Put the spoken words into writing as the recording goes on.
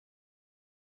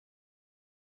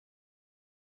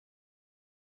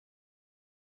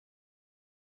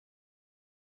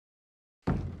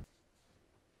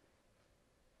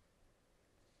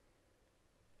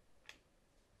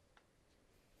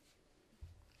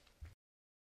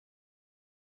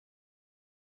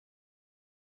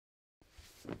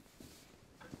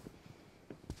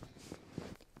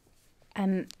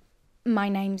My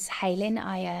name's Haylin.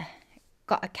 I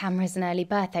got a camera as an early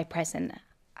birthday present.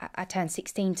 I turn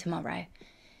 16 tomorrow.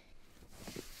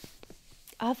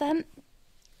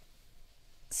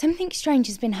 Something strange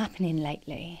has been happening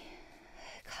lately.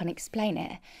 Can't explain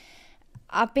it.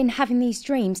 I've been having these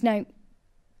dreams, no,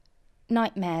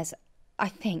 nightmares, I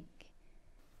think.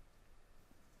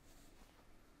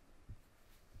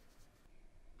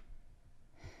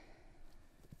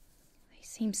 They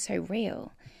seem so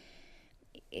real.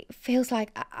 It feels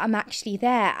like I'm actually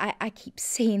there. I keep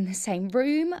seeing the same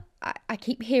room. I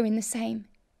keep hearing the same.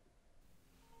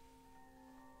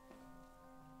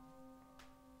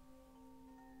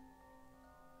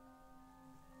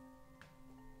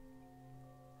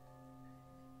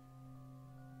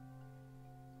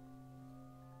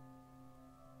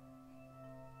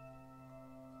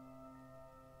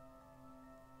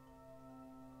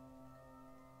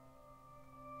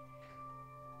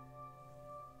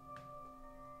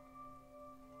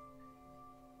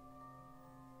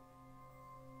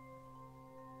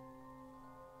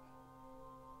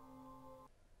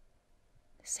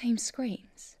 The same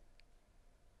screams.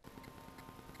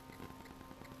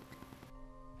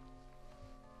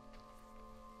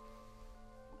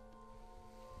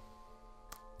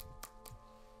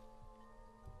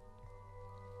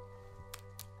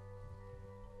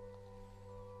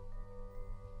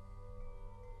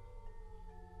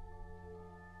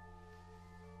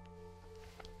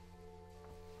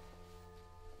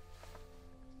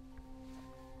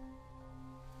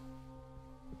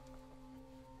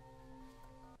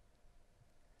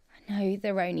 I know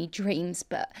they're only dreams,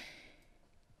 but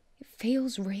it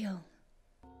feels real.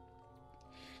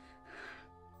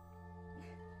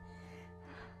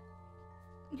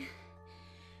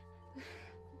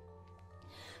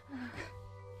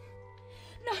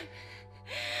 No,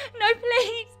 no,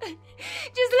 please,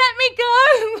 just let me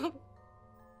go.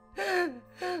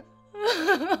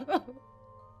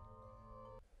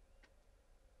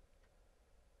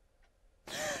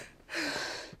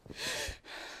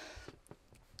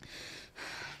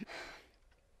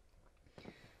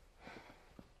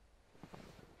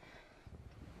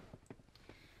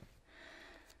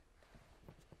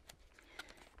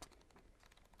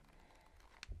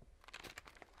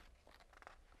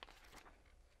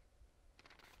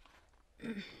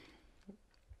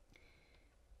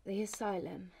 The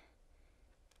asylum.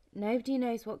 Nobody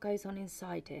knows what goes on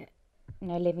inside it.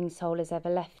 No living soul has ever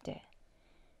left it.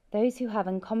 Those who have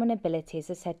uncommon abilities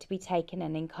are said to be taken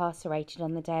and incarcerated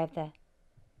on the day of their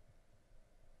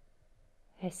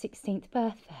 16th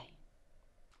birthday.